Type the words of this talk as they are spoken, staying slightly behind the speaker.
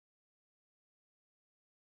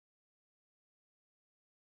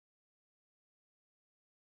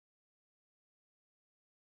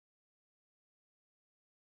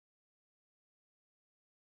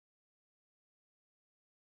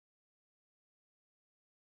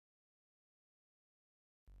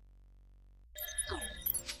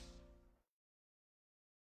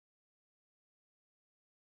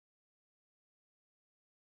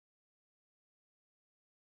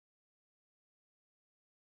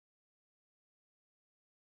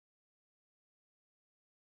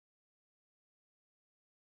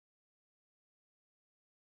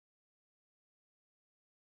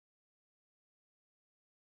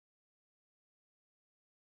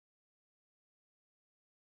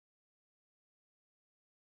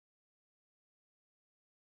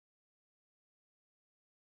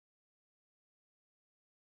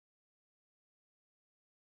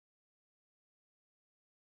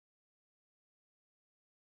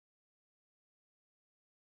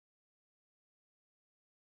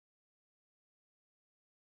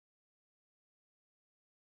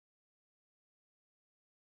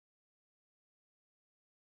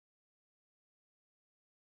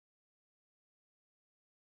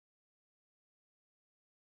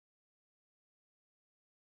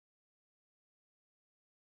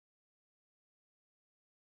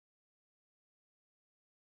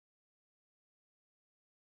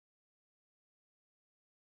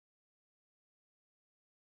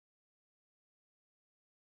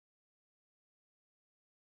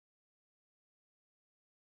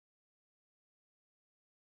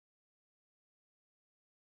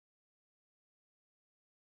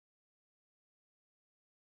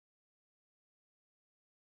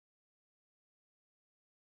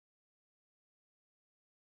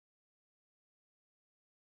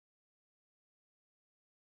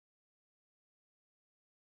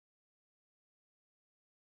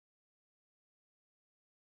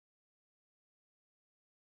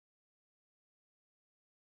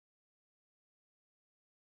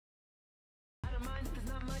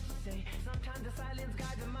silence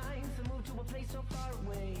guides the mind to move to a place so far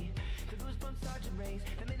away. The goosebumps start to raise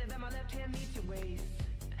the minute that my left hand meets your waist.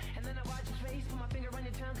 And then I watch his face, put my finger on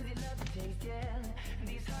your tongue cause you love the taste, yeah.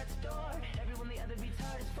 These hearts adore everyone the other beats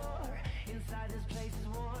hard is for. Inside this place is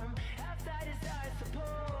warm, outside it starts to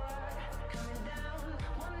pour. Coming down,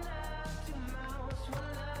 one love, two mouths,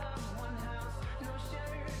 one love, one house. No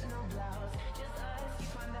shirt, no blouse, just us, you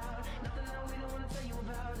find out. Nothing that we don't wanna tell you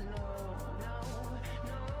about, no, no,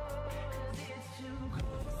 no. Cause it's too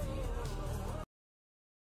cold.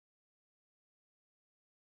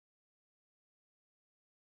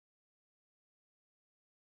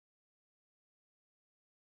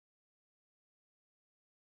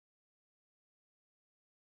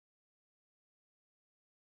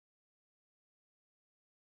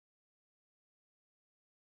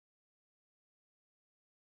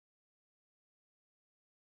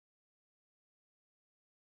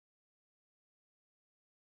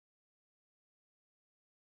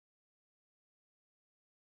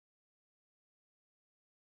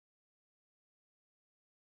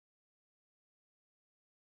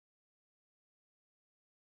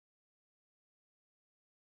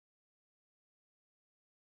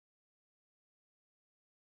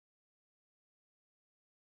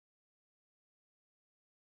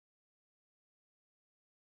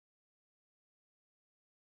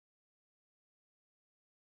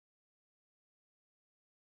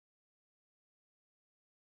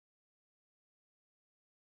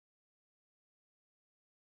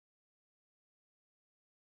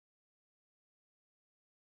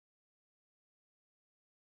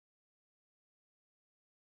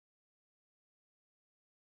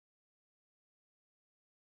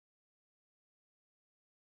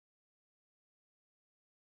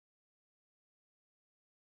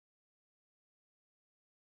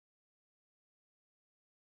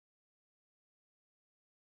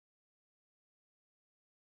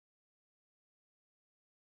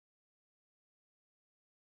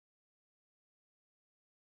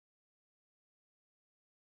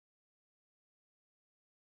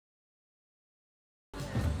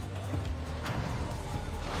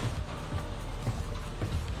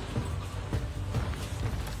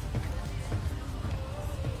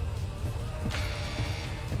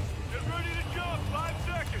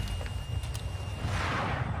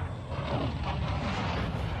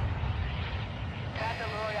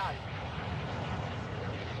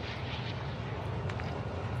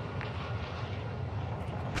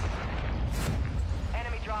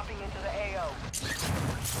 Dropping into the AO.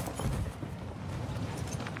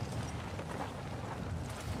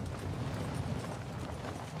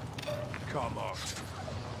 Come on.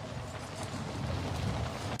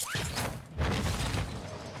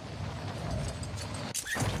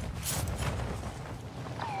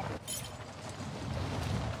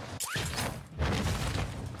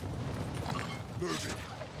 Moving.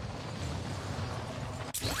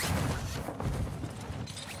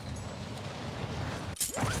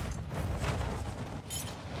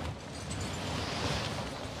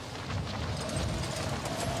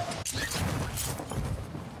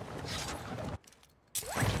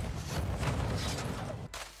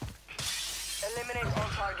 Eliminate all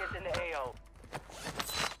targets in the AO.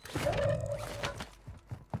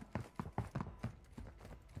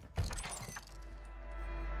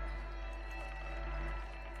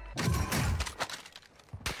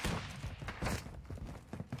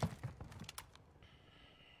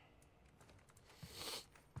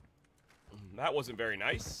 That wasn't very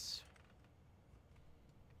nice.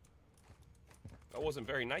 That wasn't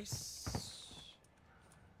very nice.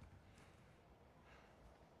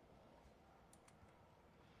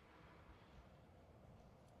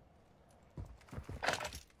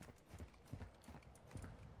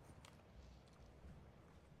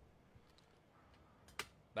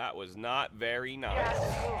 That was not very nice. Gas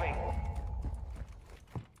is moving.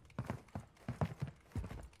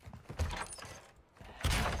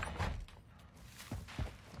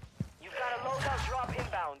 You've got a loadout drop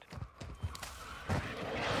inbound.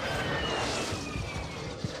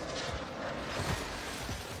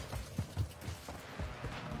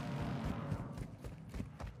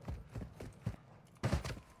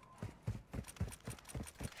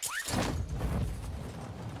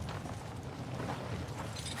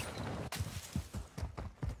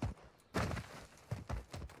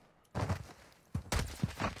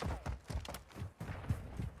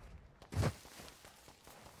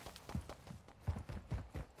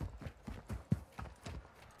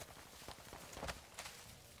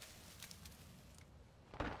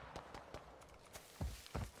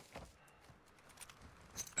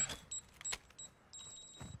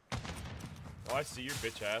 Oh, I see your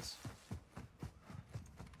bitch ass.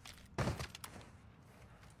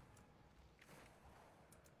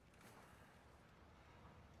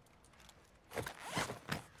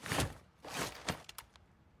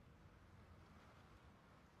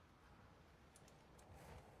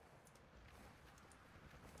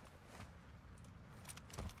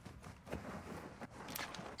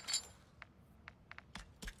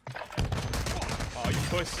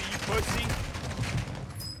 pussy, you pussy.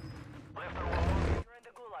 You're in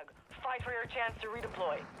the gulag. Fight for your chance to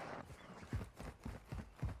redeploy.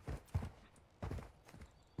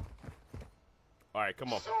 Alright,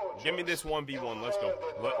 come on. Give me this 1v1. Let's go.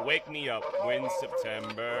 Wake me up when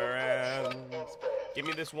September ends. Give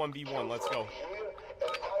me this 1v1. Let's go.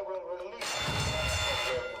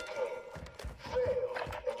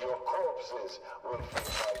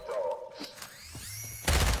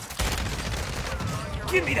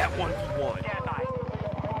 Give me that 1v1. Stand by.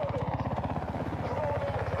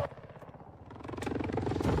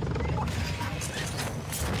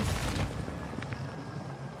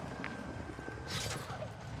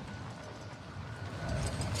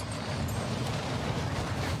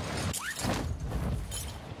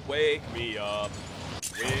 Wake me up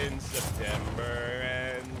when September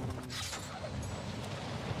ends.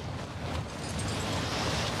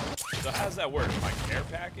 So how's that work? My care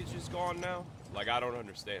package is gone now? Like, I don't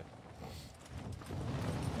understand.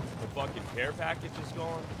 The fucking care package is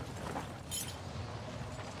gone?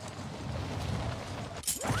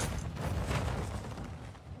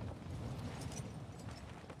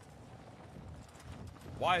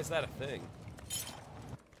 Why is that a thing?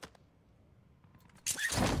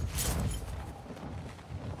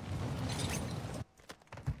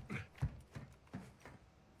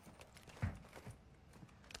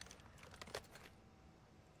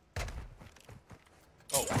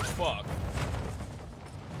 Oh, fuck.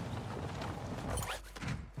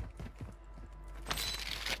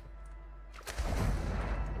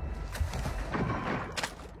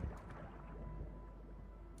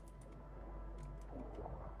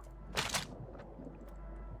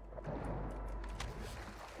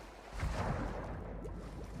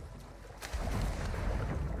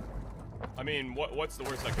 I mean, what's the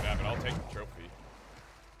worst that could happen? I'll take the trophy.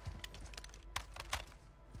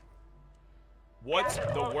 What's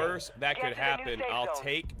the worst that could happen? I'll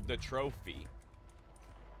take the trophy.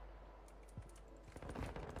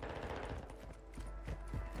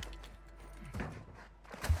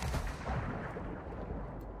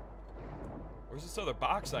 Where's this other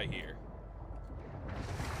box I hear?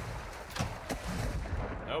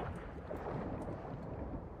 Nope.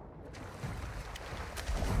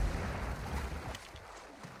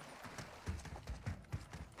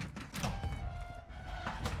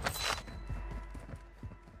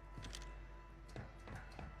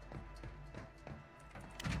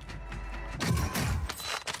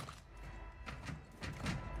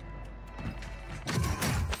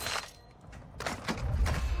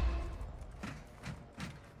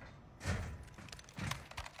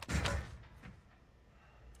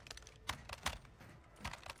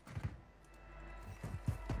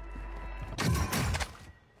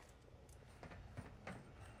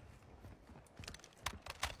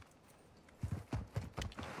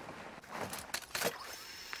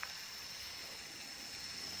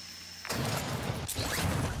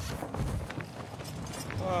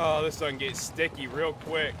 Oh, this one gets sticky real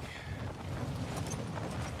quick.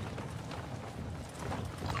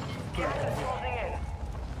 Closing in.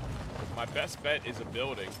 My best bet is a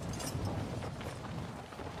building.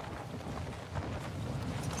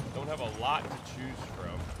 Don't have a lot to choose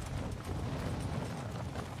from.